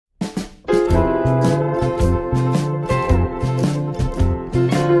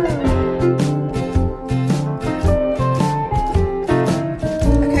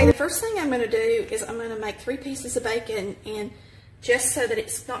3 pieces of bacon, and just so that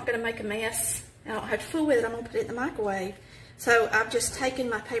it's not going to make a mess, I don't have to fool with it, I'm going to put it in the microwave. So I've just taken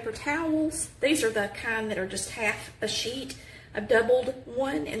my paper towels. These are the kind that are just half a sheet. I've doubled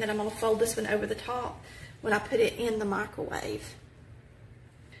one, and then I'm going to fold this one over the top when I put it in the microwave.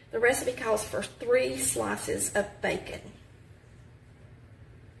 The recipe calls for 3 slices of bacon.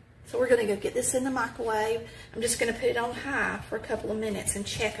 So we're going to go get this in the microwave. I'm just going to put it on high for a couple of minutes and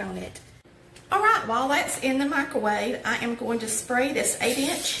check on it. All right, while that's in the microwave, I am going to spray this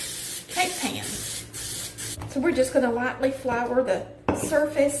 8-inch cake pan. So we're just going to lightly flour the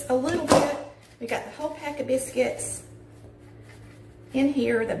surface a little bit. We got the whole pack of biscuits in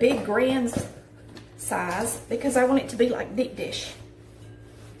here, the big grand size, because I want it to be like deep dish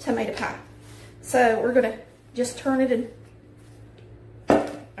tomato pie. So we're going to just turn it in.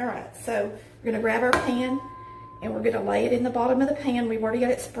 All right, so we're going to grab our pan and we're going to lay it in the bottom of the pan. We've already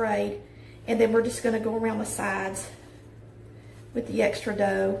got it sprayed. And then we're just going to go around the sides with the extra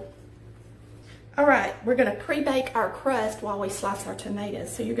dough. All right, we're going to pre-bake our crust while we slice our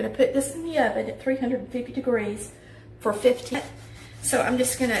tomatoes. So you're going to put this in the oven at 350 degrees for 15 minutes. So I'm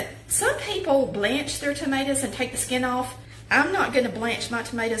just going to, some people blanch their tomatoes and take the skin off. I'm not going to blanch my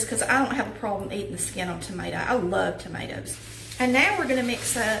tomatoes because I don't have a problem eating the skin on tomato. I love tomatoes. And now we're going to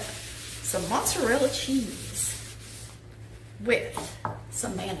mix up some mozzarella cheese with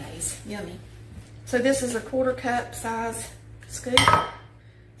some mayonnaise. Yummy. So this is a 1/4 cup size scoop.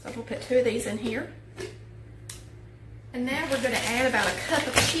 So we'll put 2 of these in here. And now we're going to add about a cup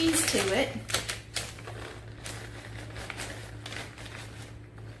of cheese to it.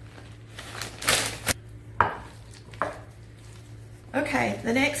 Okay,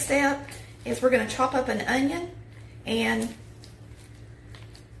 the next step is we're going to chop up an onion and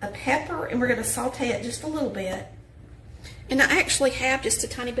a pepper, and we're going to saute it just a little bit. And I actually have just a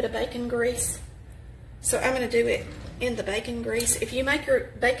tiny bit of bacon grease, so I'm going to do it in the bacon grease. If you make your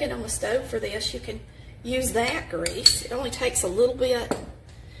bacon on the stove for this, you can use that grease. It only takes a little bit,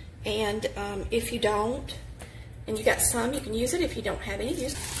 and if you don't, and you got some, you can use it. If you don't have any,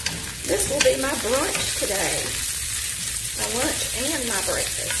 use it. This will be my brunch today, my lunch and my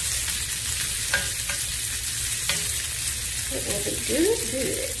breakfast. It will be good,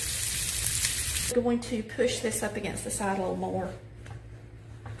 good. I'm going to push this up against the side a little more.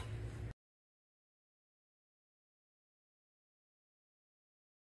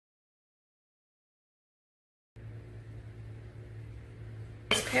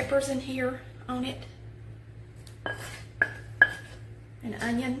 There's peppers in here on it. An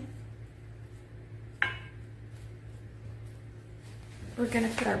onion. We're going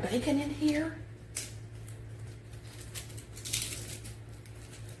to put our bacon in here.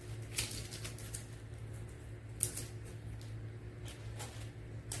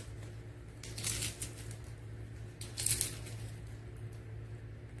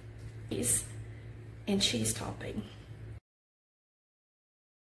 And cheese topping.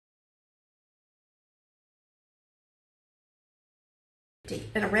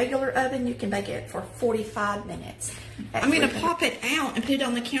 In a regular oven, you can bake it for 45 minutes. I'm going to pop it out and put it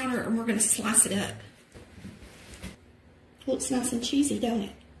on the counter, and we're going to slice it up. Looks nice and cheesy, don't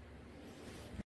it?